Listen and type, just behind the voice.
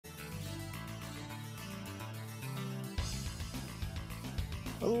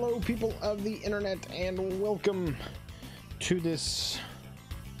Hello people of the internet and welcome to this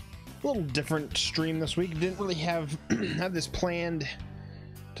little different stream this week. Didn't really have this planned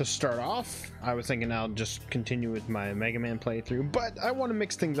to start off. I was thinking I'll just continue with my Mega Man playthrough, but I want to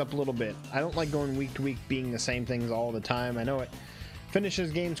mix things up a little bit. I don't like going week to week being the same things all the time. I know it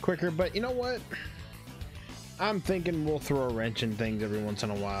finishes games quicker, but you know what? I'm thinking we'll throw a wrench in things every once in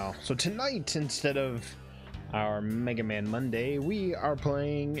a while. So tonight, instead of our Mega Man Monday, we are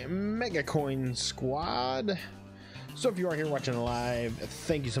playing Mega Coin Squad. So if you are here watching live,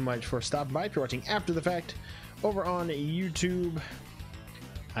 thank you so much for stopping by. If you're watching after the fact over on YouTube,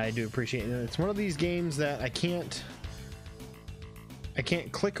 I do appreciate it. It's one of these games that I can't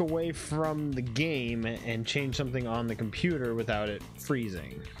click away from the game and change something on the computer without it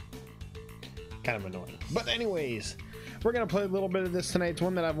freezing. Kind of annoying. But anyways, we're going to play a little bit of this tonight. It's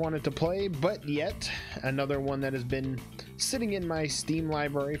one that I've wanted to play, but yet another one that has been sitting in my Steam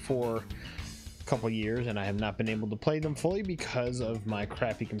library for a couple years, and I have not been able to play them fully because of my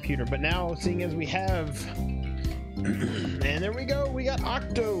crappy computer. But now, seeing as we have, and there we go, we got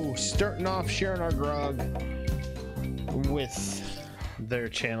Octo starting off sharing our grog with their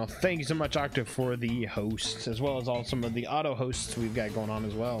channel. Thank you so much, Octo, for the hosts, as well as all some of the auto hosts we've got going on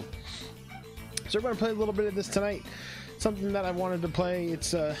as well. So we're going to play a little bit of this tonight. Something that I wanted to play.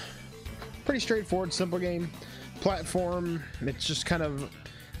 It's a pretty straightforward, simple game. Platform. It's just kind of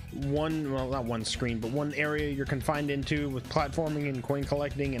one, well, not one screen, but one area you're confined into with platforming and coin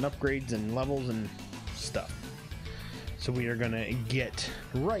collecting and upgrades and levels and stuff. So we are going to get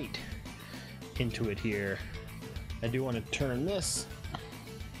right into it here. I do want to turn this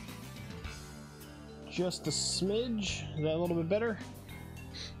just a smidge. Is that a little bit better?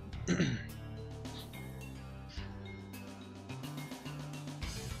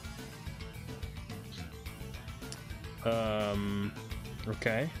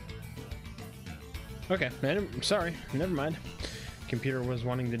 Okay, sorry, never mind. Computer was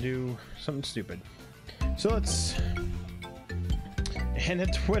wanting to do something stupid. So let's, and a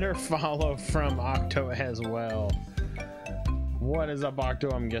Twitter follow from Octo as well. What is up,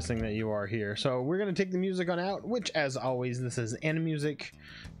 Octo? I'm guessing that you are here. So we're gonna take the music on out, which as always, this is Animusic.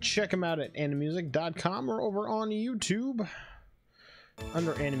 Check them out at animusic.com or over on YouTube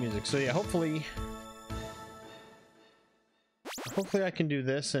under Animusic. So yeah, hopefully I can do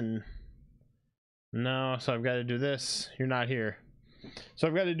this. And no, so I've got to do this. You're not here, so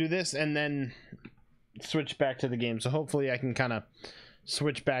I've got to do this and then switch back to the game. So hopefully I can kind of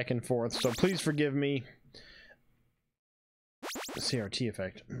switch back and forth, so please forgive me. CRT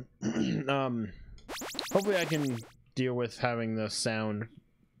effect. Hopefully I can deal with having the sound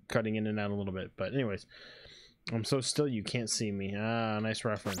cutting in and out a little bit, but anyways, I'm so still you can't see me. Nice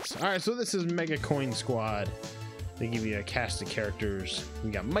reference. All right, so this is Mega Coin Squad. They give you a cast of characters.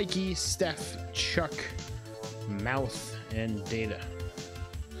 We got Mikey, Steph, Chuck, Mouth, and Data.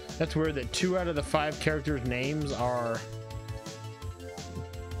 That's weird that 2 out of the 5 characters' names are...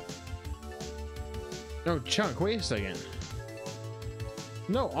 No, Chunk, wait a second.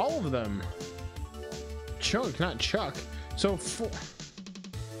 No, all of them. Chunk, not Chuck. So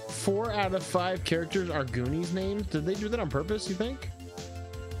 4 out of 5 characters are Goonies names? Did they do that on purpose, you think?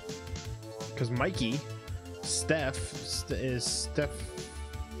 Because Mikey... Steph is Steph,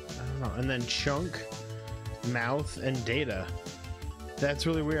 I don't know, and then Chunk, Mouth, and Data. That's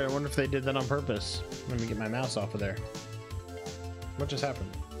really weird. I wonder if they did that on purpose. Let me get my mouse off of there. What just happened?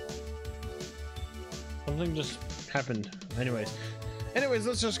 Something just happened. Anyways,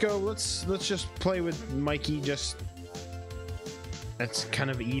 let's just go. Let's just play with Mikey. Just that's kind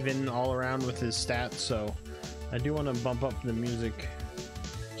of even all around with his stats. So I do want to bump up the music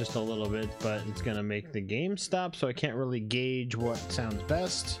just a little bit, but it's gonna make the game stop, so I can't really gauge what sounds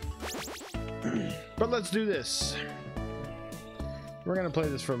best. But let's do this. We're gonna play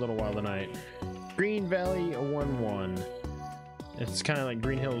this for a little while tonight. Green Valley 1-1. It's kind of like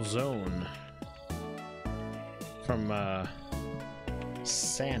Green Hill Zone from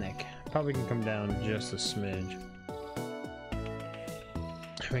Sanic. Probably can come down just a smidge.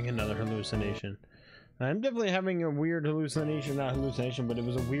 Having another hallucination. I'm definitely having a weird hallucination, not hallucination, but it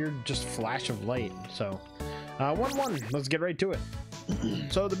was a weird just flash of light. So 1-1, let's get right to it.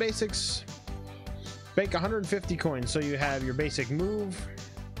 So the basics: bank 150 coins. So you have your basic move,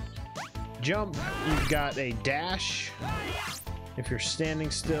 jump, you've got a dash if you're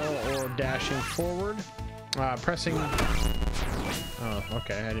standing still or dashing forward, pressing, oh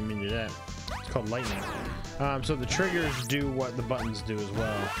okay, I didn't mean to do that. It's called lightning. So the triggers do what the buttons do as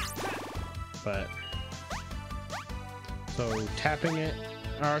well, but so tapping it,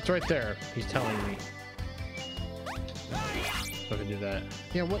 oh, it's right there, he's telling me. So I can do that.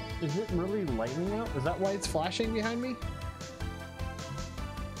 Yeah, what is it really lightning out? Is that why it's flashing behind me?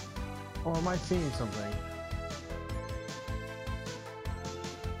 Or am I seeing something?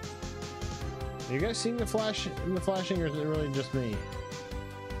 Are you guys seeing the flashing, or is it really just me?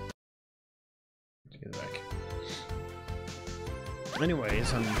 Let's get it back.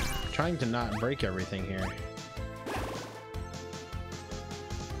 Anyways, I'm trying to not break everything here.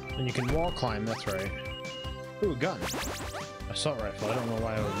 And you can wall climb, that's right. Ooh, a gun. Assault rifle, I don't know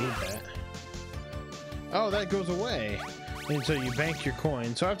why I would need that. Oh, that goes away. And so you bank your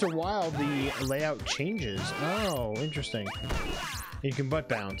coin. So after a while, the layout changes. Oh, interesting. You can butt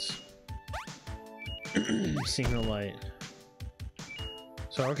bounce. Seeing the light.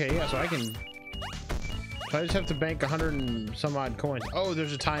 So, okay, yeah, so I can... So I just have to bank 100 and some odd coins. Oh,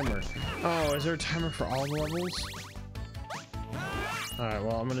 there's a timer. Oh, is there a timer for all the levels? Alright,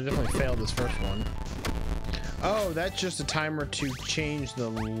 well, I'm gonna definitely fail this first one. Oh, that's just a timer to change the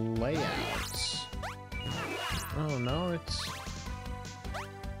layouts. Oh, no, it's...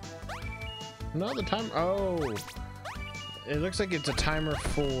 No, the timer... Oh! It looks like it's a timer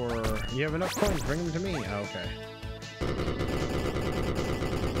for... You have enough coins, bring them to me. Oh, okay.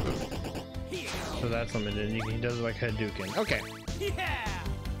 So that's limited. He does like Hadouken. Okay. Yeah!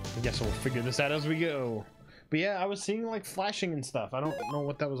 I guess we'll figure this out as we go. But yeah, I was seeing like flashing and stuff. I don't know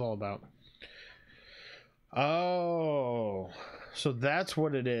what that was all about. Oh. So that's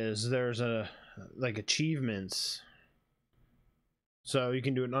what it is. There's a... like achievements. So you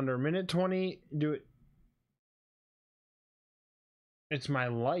can do it under a minute 20. Do it... It's my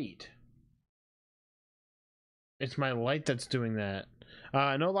light. It's my light that's doing that.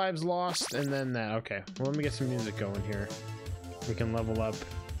 No lives lost, and then that. Okay, well, let me get some music going here. We can level up.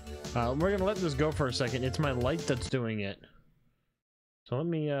 We're gonna let this go for a second. It's my light that's doing it. So let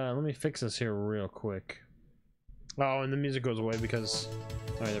me fix this here real quick. Oh, and the music goes away because...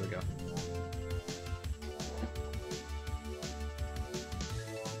 All right, there we go.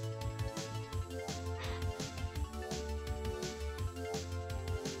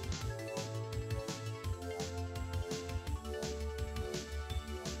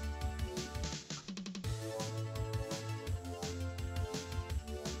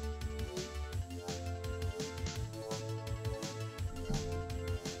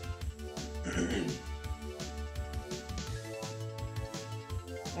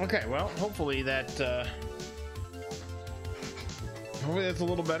 Okay, well, hopefully that's a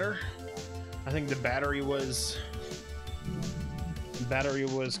little better. I think the battery was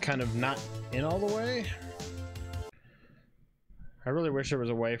kind of not in all the way. I really wish there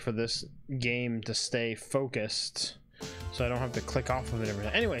was a way for this game to stay focused so I don't have to click off of it every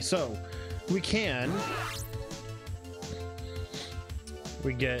time. Anyway, so we get,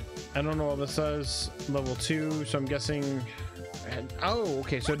 I don't know what this says, level 2, so I'm guessing. Oh,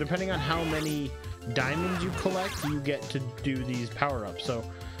 okay, so depending on how many diamonds you collect, you get to do these power-ups. So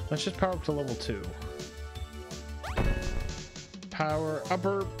let's just power up to level 2. Power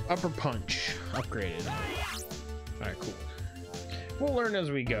upper punch upgraded. Alright, cool. We'll learn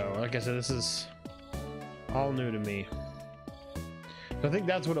as we go. Like I said, this is all new to me. I think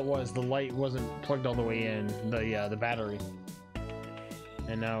that's what it was. The light wasn't plugged all the way in, the battery.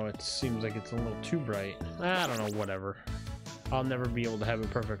 And now it seems like it's a little too bright. I don't know, whatever. I'll never be able to have it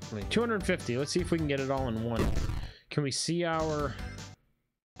perfectly. 250. Let's see if we can get it all in one. Can we see our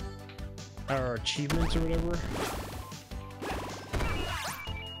achievements or whatever?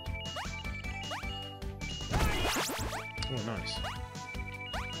 Oh, nice.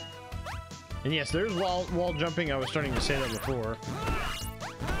 And yes, there's wall jumping. I was starting to say that before.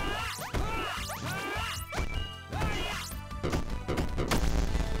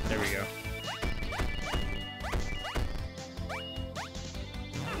 There we go.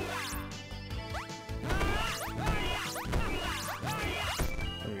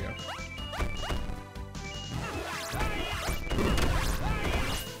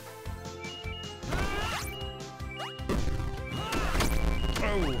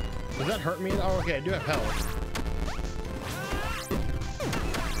 Does that hurt me? Oh, okay, I do have health.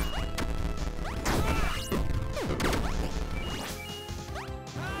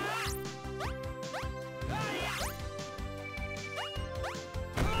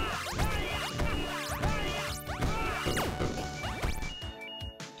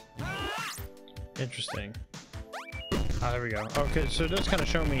 Interesting. Oh, there we go. Okay, so it does kind of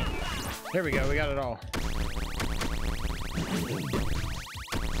show me. There we go, we got it all.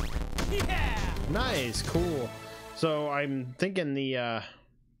 Yeah! Nice, cool. So I'm thinking the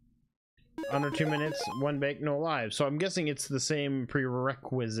under 2 minutes, 1 bake, no lives. So I'm guessing it's the same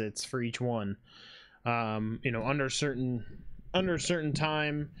prerequisites for each one. You know, under certain under a certain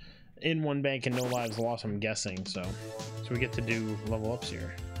time in one bank and no lives lost, I'm guessing. So we get to do level ups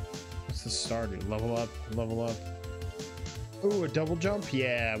here. What's the starter? Level up, level up. Ooh, a double jump?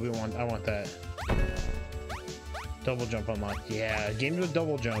 Yeah, I want that. Double jump unlocked. Yeah, games with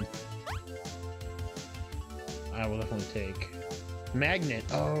double jump. I will definitely take. Magnet.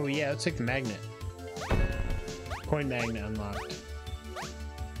 Oh yeah, let's take the magnet. Coin magnet unlocked.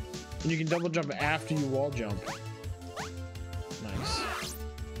 And you can double jump after you wall jump. Nice.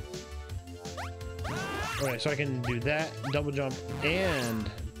 Okay, so I can do that, double jump, and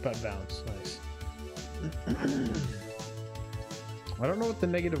butt bounce. Nice. I don't know what the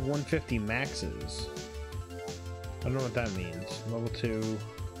negative 150 max is. I don't know what that means. Level 2.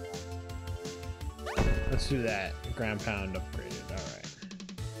 Let's do that. Ground pound upgraded. Alright.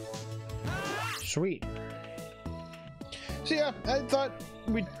 Sweet. So yeah, I thought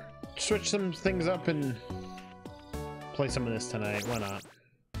we'd switch some things up and play some of this tonight. Why not?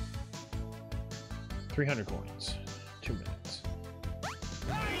 300 coins. 2 minutes.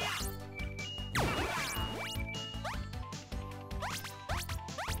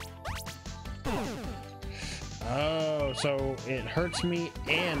 Oh, so it hurts me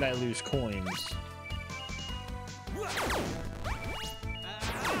and I lose coins.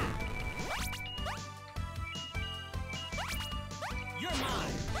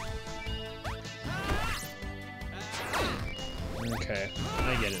 Okay,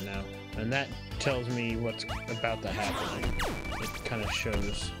 I get it now. And that tells me what's about to happen. It kind of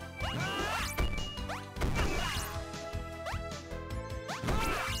shows.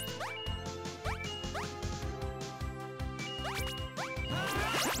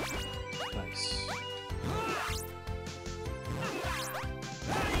 Nice.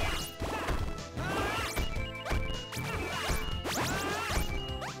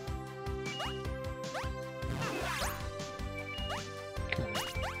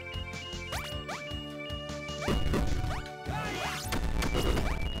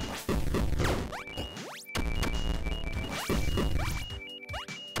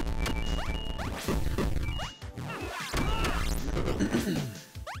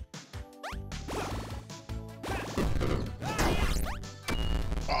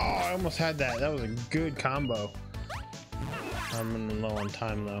 I almost had that. That was a good combo. I'm running low on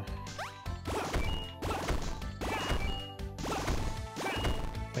time though.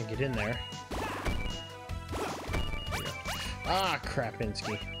 If I get in there. Ah,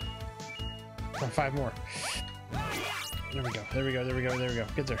 Krapinski. Oh, 5 more. There we go. There we go. There we go. There we go.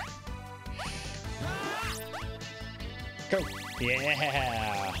 Get there. Go.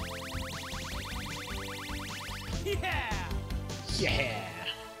 Yeah. Yeah. Yeah.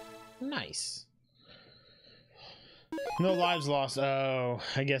 Nice. No lives lost. Oh,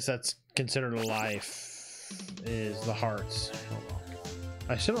 I guess that's considered a life. Is the hearts. Oh, well.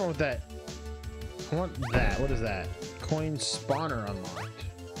 I still don't know what that. I want that. What is that? Coin spawner unlocked.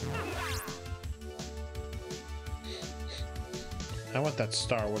 I want that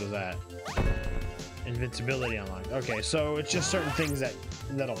star. What is that? Invincibility unlocked. Okay, so it's just certain things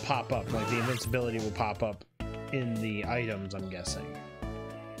that'll pop up. Like the invincibility will pop up in the items, I'm guessing.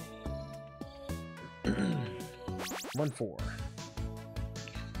 1-4.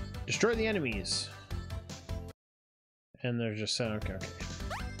 Destroy the enemies. And they're just saying, okay.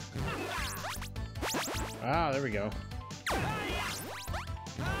 Ah, there we go.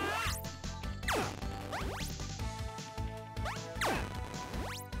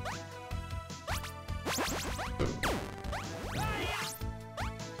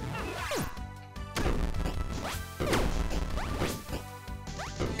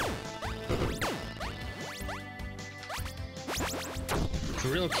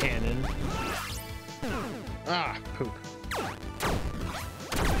 Drill cannon. Ah, poop.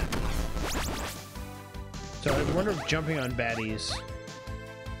 So I wonder if jumping on baddies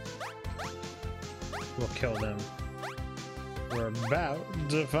will kill them. We're about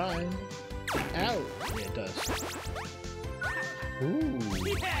to find out. Yeah, it does. Ooh.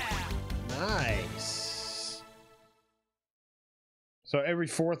 Nice. So every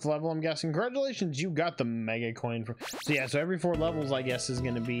 4th level, I'm guessing. Congratulations, you got the mega coin for. So yeah, so every 4 levels, I guess, is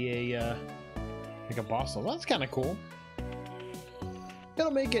going to be a like a boss level. That's kind of cool.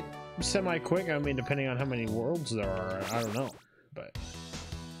 It'll make it semi-quick. I mean, depending on how many worlds there are, I don't know, but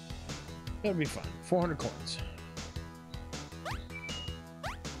it'll be fun. 400 coins.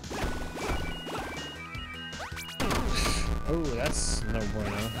 Oh, that's no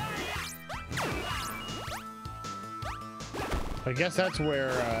bueno. I guess that's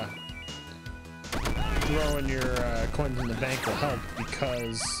where throwing your coins in the bank will help,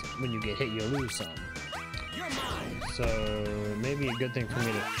 because when you get hit, you lose some. So maybe a good thing for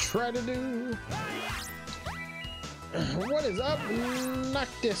me to try to do. What is up,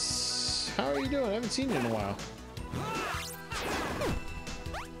 Noctis? How are you doing? I haven't seen you in a while.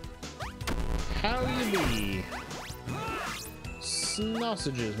 How you be?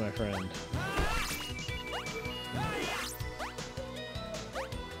 Sausages, my friend.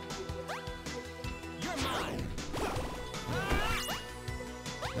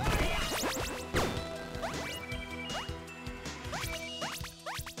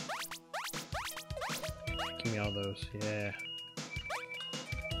 Give me all those, yeah.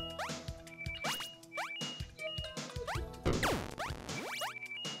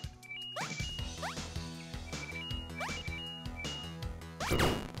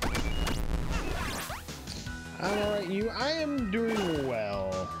 I'm alright, you. I am doing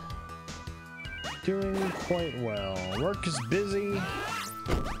well. Doing quite well. Work is busy,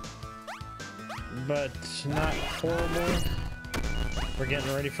 but not horrible. We're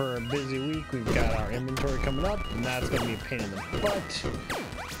getting ready for a busy week. We've got our inventory coming up, and that's going to be a pain in the butt.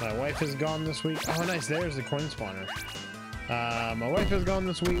 My wife is gone this week. Oh, nice. There's the coin spawner. My wife is gone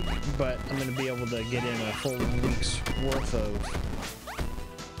this week, but I'm going to be able to get in a full week's worth of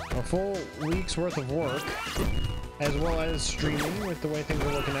work, as well as streaming with the way things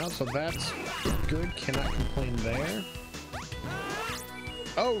are looking out. So that's good. Cannot complain there.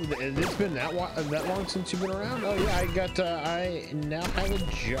 Oh, it's been that long since you've been around? Oh yeah, I now have a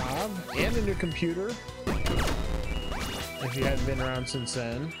job and a new computer. If you hadn't been around since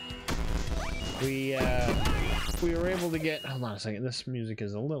then. We were able to get, hold on a second, this music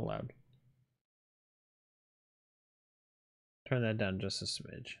is a little loud. Turn that down just a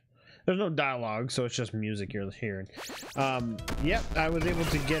smidge. There's no dialogue, so it's just music you're hearing. Yep, I was able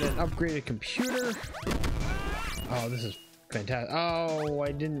to get an upgraded computer. Oh, this is fantastic. Oh,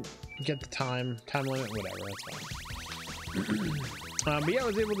 I didn't get the time limit, whatever, that's fine. But yeah, I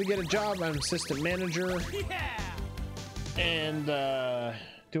was able to get a job. I'm assistant manager. Yeah! And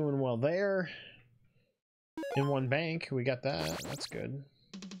doing well there. In one bank, we got that. That's good.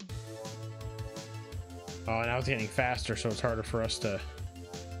 Oh, now it's getting faster, so it's harder for us to...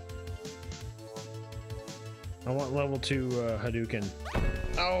 I want level 2 Hadouken.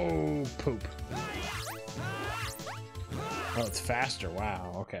 Oh, poop. Oh, it's faster.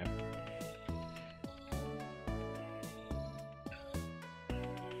 Wow, okay.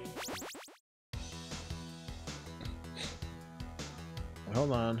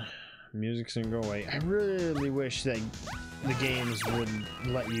 Hold on. Music's gonna go away. I really wish that the games would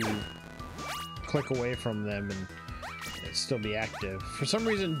let you click away from them and it'd still be active. For some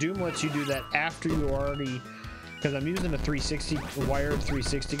reason, Doom lets you do that after you already... Because I'm using a 360 wired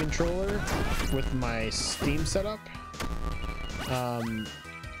 360 controller with my Steam setup. And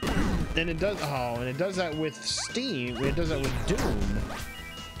it does that with Steam. It does that with Doom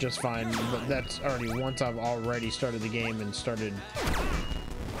just fine, but that's already once I've already started the game and started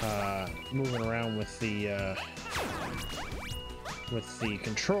moving around with the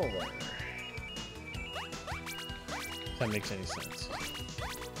controller. If that makes any sense.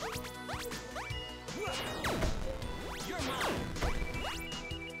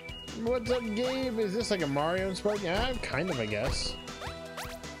 What's up, Gabe? Is this like a Mario inspired? Yeah, kind of, I guess.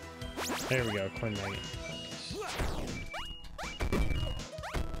 There we go, coin magnet.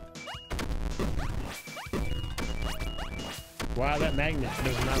 Wow, that magnet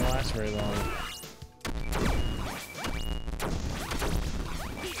does not last very long.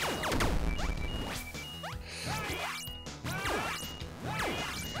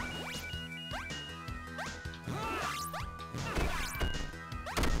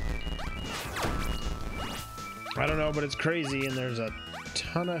 I don't know, but it's crazy, and there's a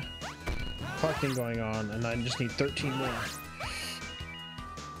ton of collecting going on, and I just need 13 more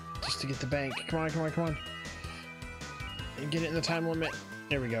just to get the bank. Come on, come on, come on. And get it in the time limit.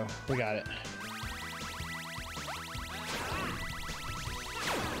 There we go. We got it.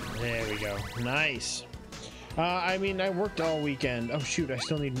 There we go. Nice. I mean, I worked all weekend. Oh, shoot. I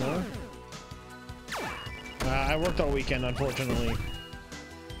still need more. I worked all weekend, unfortunately.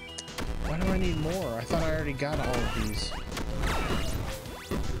 Why do I need more? I thought I already got all of these.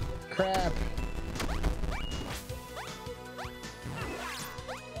 Crap.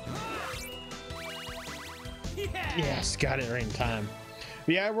 Yes, got it right in time.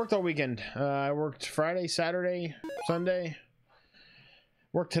 But yeah, I worked all weekend. I worked Friday, Saturday, Sunday.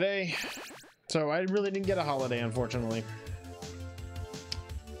 Worked today. So I really didn't get a holiday, unfortunately.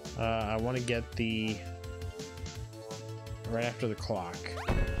 I want to get the... right after the clock.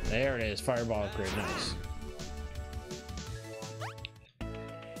 There it is. Fireball upgrade. Nice.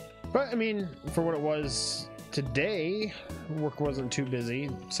 But, I mean, for what it was, today work wasn't too busy.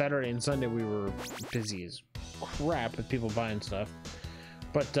 Saturday and Sunday we were busy as crap with people buying stuff,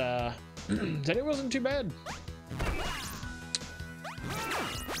 but today wasn't too bad.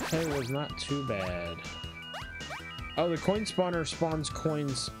 Today was not too bad. Oh, the coin spawner spawns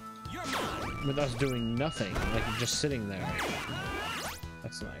coins with us doing nothing, like just sitting there.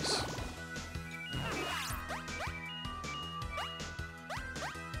 That's nice.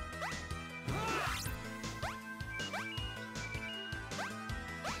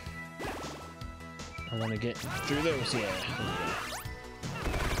 I want to get through those, yeah.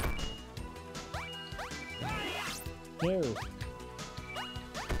 No.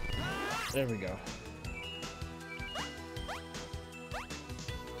 There we go.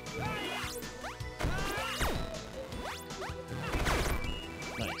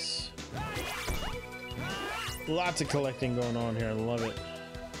 Nice. Lots of collecting going on here. I love it.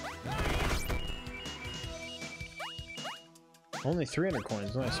 Only 300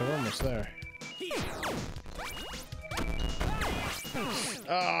 coins. Nice. So we're almost there.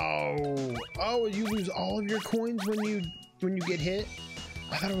 Oh, you lose all of your coins when you get hit?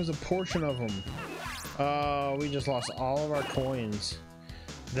 I thought it was a portion of them. Oh, we just lost all of our coins.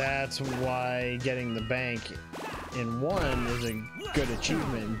 That's why getting the bank in one is a good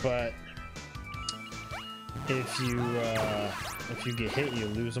achievement, but if you get hit, you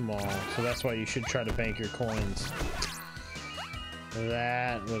lose them all. So that's why you should try to bank your coins.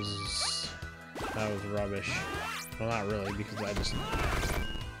 That was rubbish. Well, not really, because I just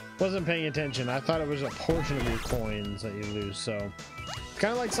wasn't paying attention. I thought it was a portion of your coins that you lose, so it's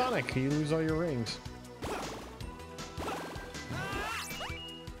kind of like Sonic. You lose all your rings.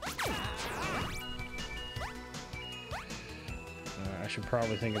 I should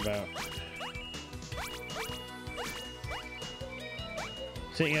probably think about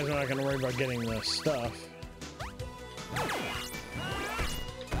seeing as we're not going to worry about getting the stuff.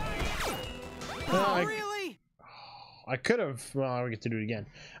 Really? I could have. Well, I would get to do it again.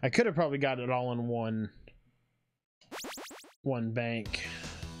 I could have probably got it all in one bank.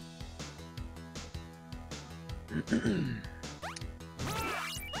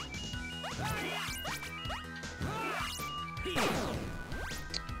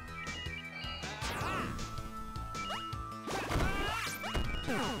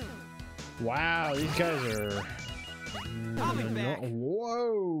 Wow, these guys are.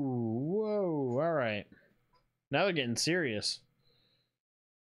 Whoa! All right. Now they're getting serious.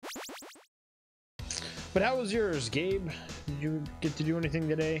 But how was yours, Gabe? Did you get to do anything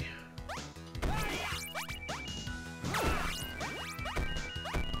today?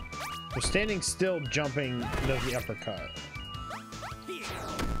 So standing still, jumping does the uppercut.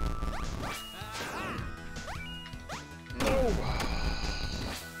 No!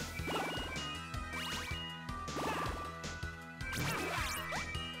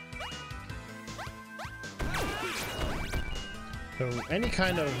 So any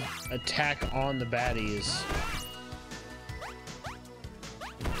kind of attack on the baddies.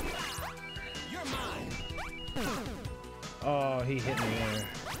 Oh, he hit me there.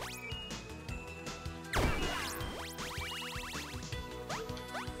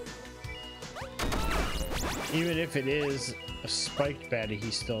 Even if it is a spiked baddie,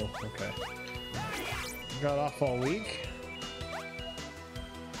 he's still okay. Got off all week.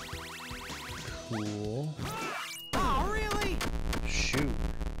 Cool. Shoot.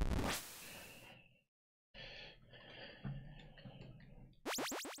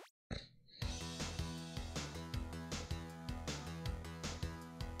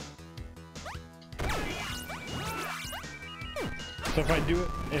 So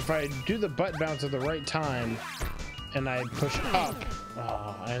if I do the butt bounce at the right time and I push up,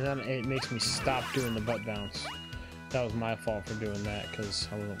 and then it makes me stop doing the butt bounce. That was my fault for doing that because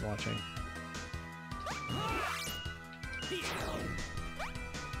I wasn't watching.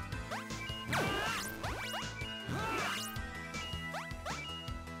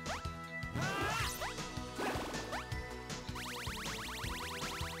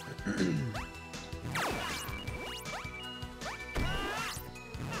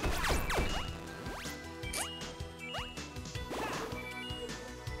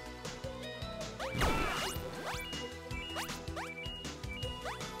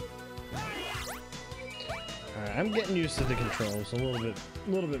 I'm getting used to the controls a little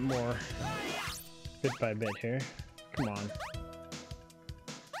bit more, bit by bit here. Come on.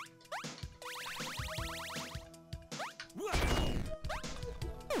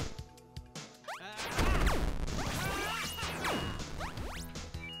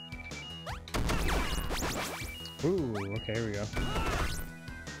 Ooh, okay, here we go.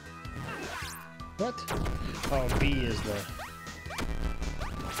 What? Oh, B is the...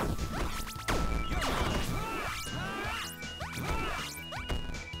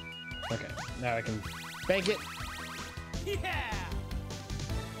 Okay, now I can bank it. Yeah.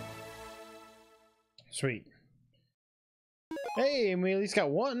 Sweet. Hey, and we at least got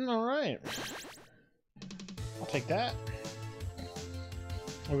one. All right. I'll take that.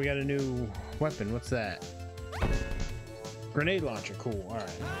 Oh, we got a new weapon. What's that? Grenade launcher. Cool. All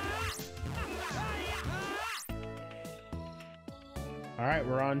right. All right,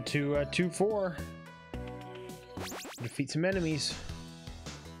 we're on to 2-4. Defeat some enemies.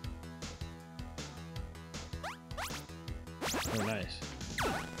 Oh, nice.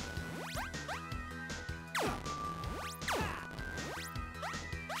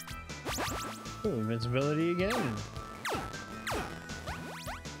 Ooh, invincibility again.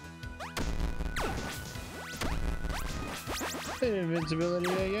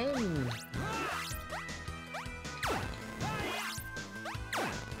 Invincibility again.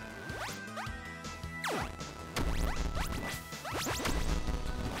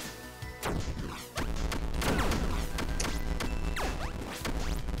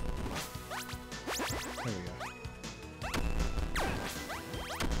 There we go.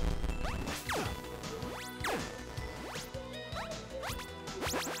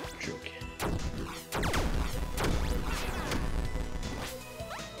 Joke.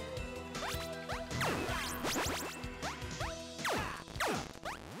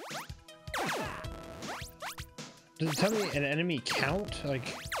 Does it tell me an enemy count?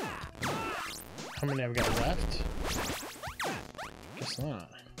 Like, how many I've got left? Guess not.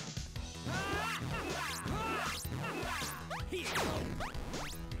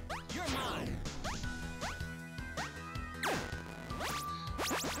 You're mine.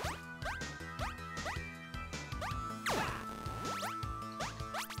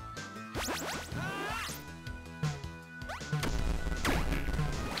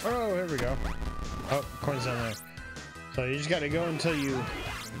 Oh, here we go. Oh, coin's down there. So you just gotta go until you...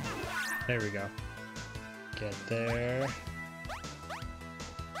 There we go. Get there.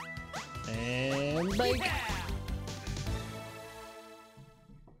 And bake! Yeah.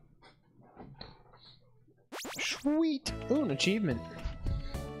 Sweet! Ooh, an achievement.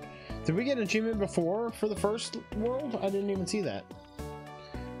 Did we get an achievement before for the first world? I didn't even see that.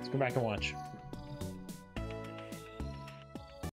 Let's go back and watch.